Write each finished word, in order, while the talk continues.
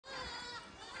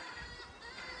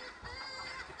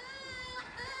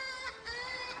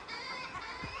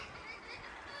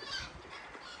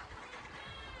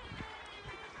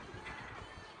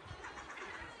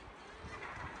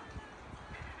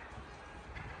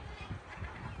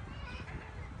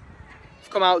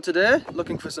come out today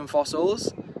looking for some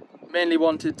fossils. Mainly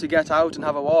wanted to get out and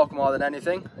have a walk more than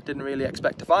anything. Didn't really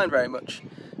expect to find very much.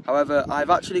 However, I've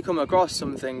actually come across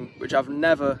something which I've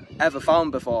never ever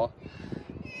found before.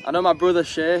 I know my brother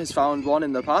Shay has found one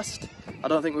in the past. I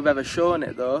don't think we've ever shown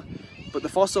it though. But the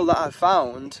fossil that I've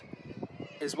found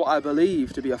is what I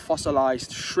believe to be a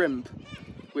fossilised shrimp,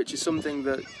 which is something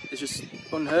that is just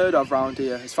unheard of around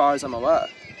here as far as I'm aware.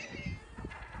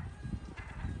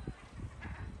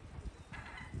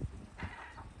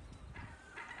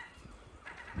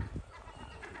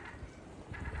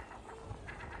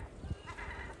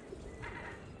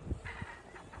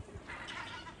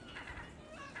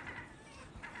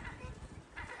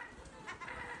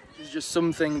 It's just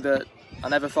something that I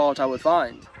never thought I would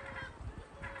find.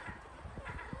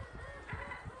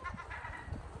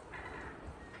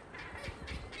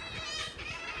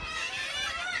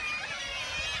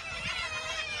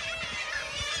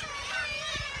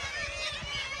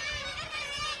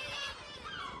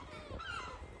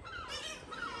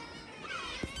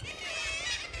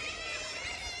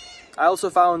 I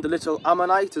also found a little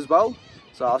ammonite as well,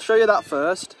 so I'll show you that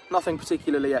first. Nothing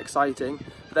particularly exciting,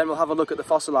 but then we'll have a look at the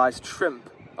fossilised shrimp,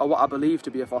 or what I believe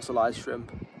to be a fossilised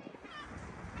shrimp.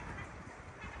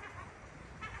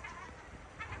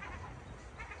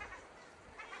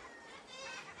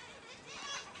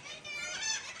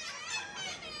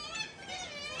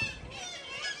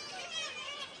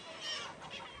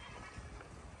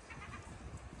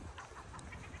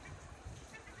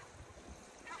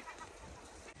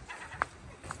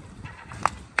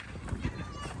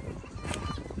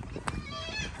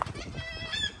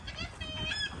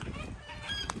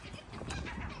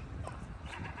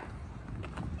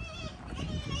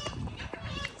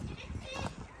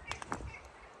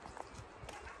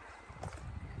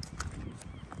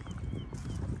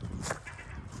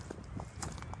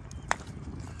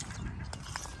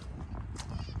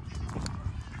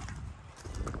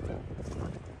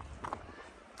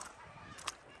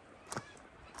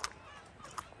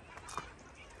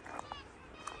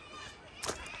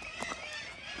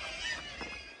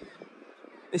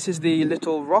 This is the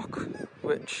little rock,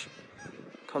 which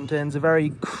contains a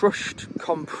very crushed,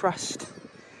 compressed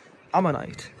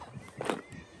ammonite.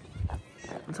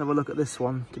 Let's have a look at this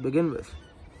one to begin with.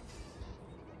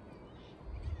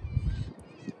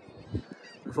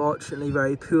 Unfortunately,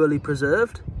 very poorly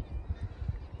preserved.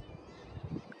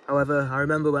 However, I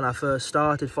remember when I first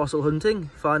started fossil hunting,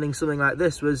 finding something like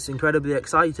this was incredibly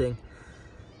exciting.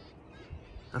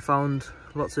 I found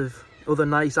lots of other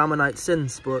nice ammonites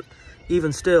since, but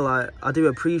even still, I do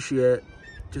appreciate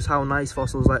just how nice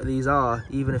fossils like these are,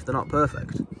 even if they're not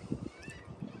perfect.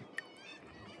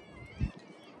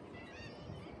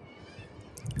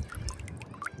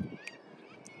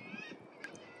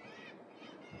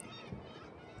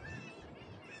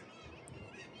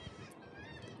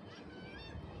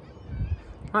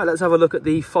 Right, let's have a look at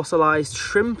the fossilised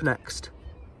shrimp next.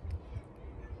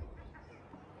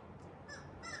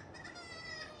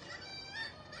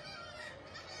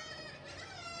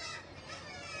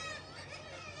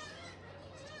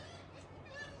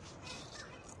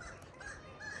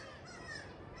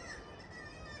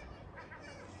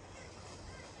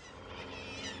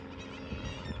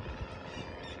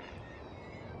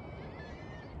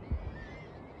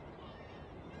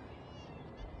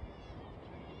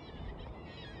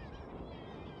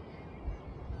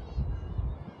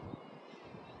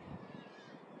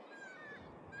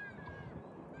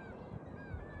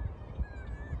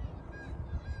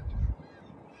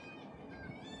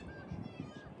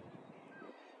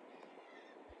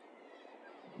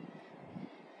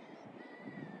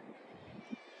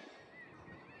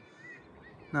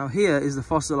 Now here is the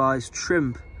fossilised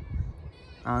shrimp,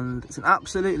 and it's an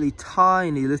absolutely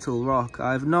tiny little rock.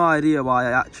 I have no idea why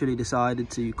I actually decided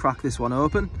to crack this one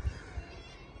open.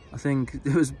 I think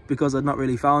it was because I'd not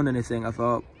really found anything. I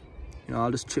thought, you know,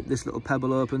 I'll just chip this little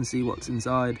pebble open, see what's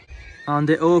inside. And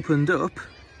it opened up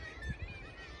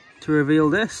to reveal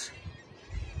this.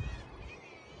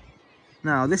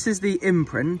 Now this is the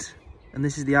imprint, and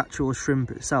this is the actual shrimp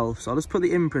itself. So I'll just put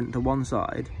the imprint to one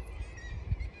side.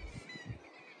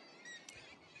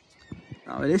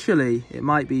 Now initially it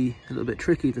might be a little bit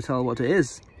tricky to tell what it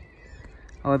is.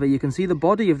 However, you can see the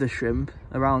body of the shrimp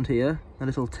around here, a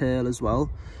little tail as well,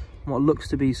 and what looks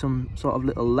to be some sort of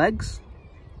little legs.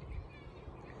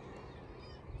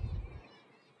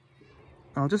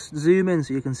 I'll just zoom in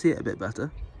so you can see it a bit better.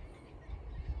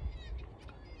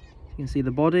 You can see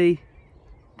the body,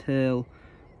 tail,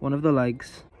 one of the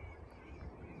legs.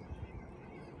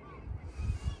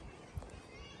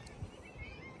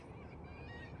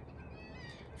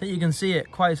 I think you can see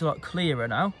it quite a lot clearer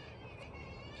now.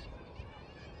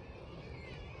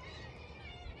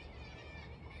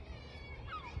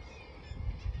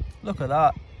 Look at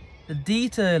that. The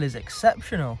detail is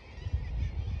exceptional.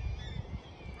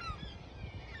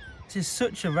 This is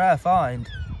such a rare find.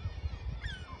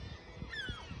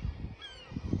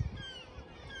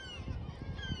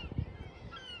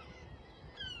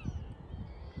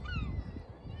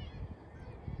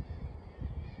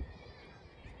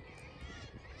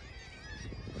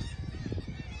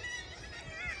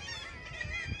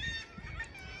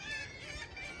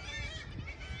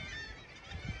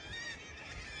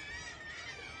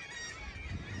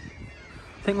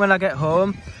 I think when I get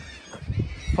home,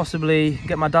 possibly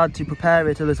get my dad to prepare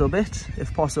it a little bit,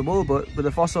 if possible, but with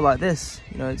a fossil like this,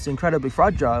 you know, it's incredibly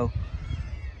fragile.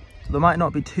 So there might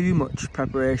not be too much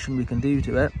preparation we can do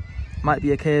to it. It might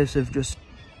be a case of just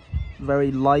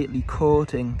very lightly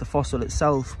coating the fossil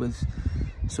itself with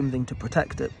something to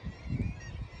protect it.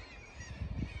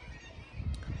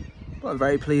 But I'm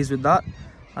very pleased with that.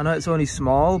 I know it's only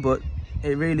small, but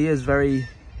it really is very,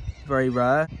 very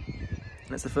rare.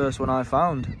 And it's the first one I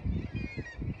found.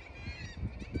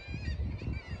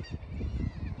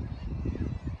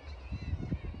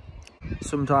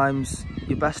 Sometimes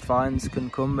your best finds can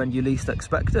come when you least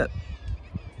expect it.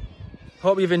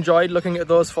 Hope you've enjoyed looking at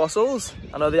those fossils.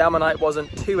 I know the ammonite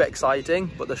wasn't too exciting,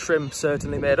 but the shrimp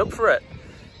certainly made up for it.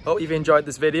 Hope you've enjoyed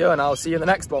this video, and I'll see you in the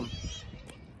next one.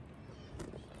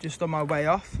 Just on my way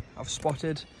off, I've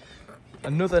spotted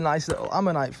another nice little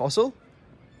ammonite fossil.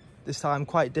 This time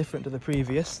quite different to the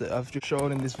previous that I've just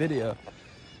shown in this video.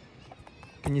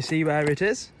 Can you see where it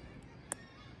is?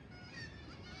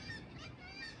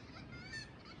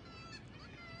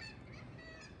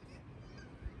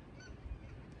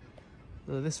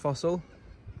 So this fossil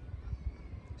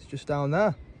is just down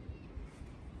there.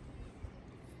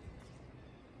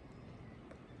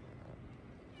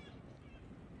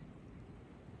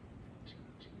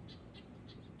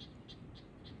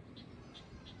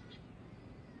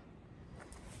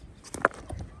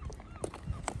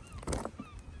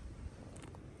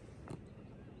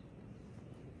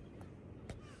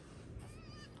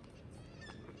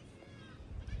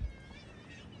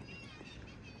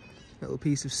 Little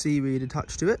piece of seaweed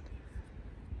attached to it.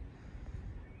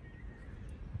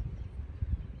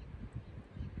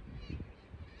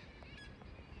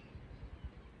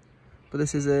 But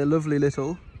this is a lovely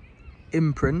little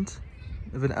imprint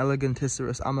of an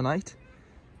Eleganticerus ammonite.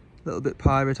 A little bit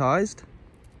pyretized.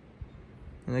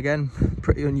 And again,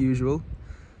 pretty unusual.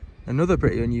 Another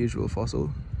pretty unusual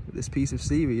fossil with this piece of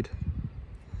seaweed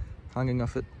hanging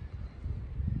off it.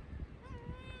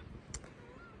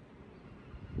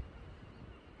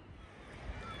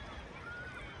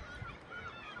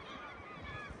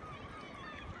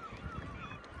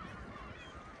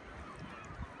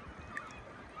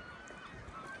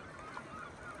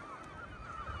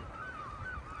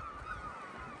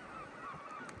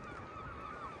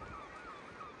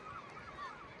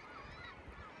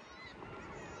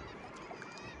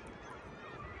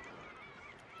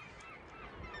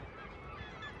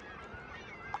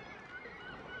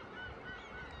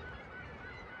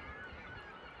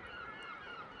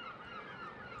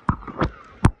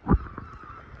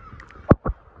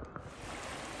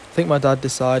 I think my dad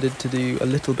decided to do a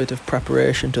little bit of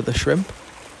preparation to the shrimp.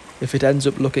 If it ends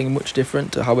up looking much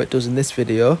different to how it does in this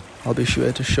video, I'll be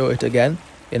sure to show it again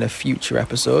in a future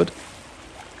episode.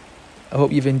 I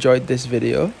hope you've enjoyed this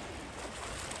video.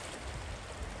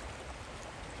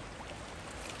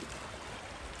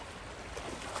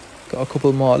 Got a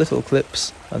couple more little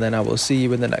clips, and then I will see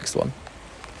you in the next one.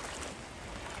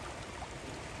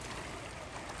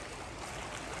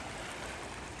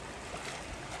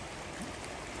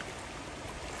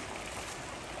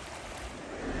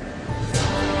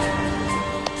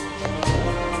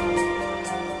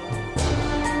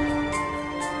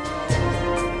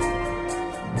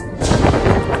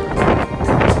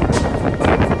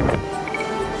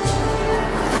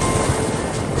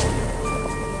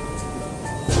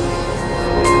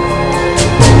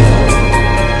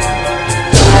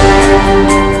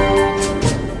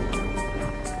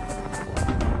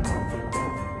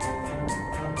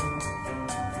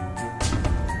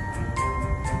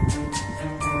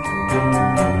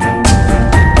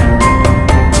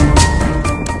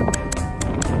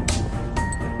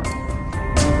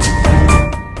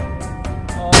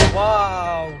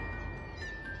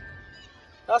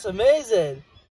 That's amazing.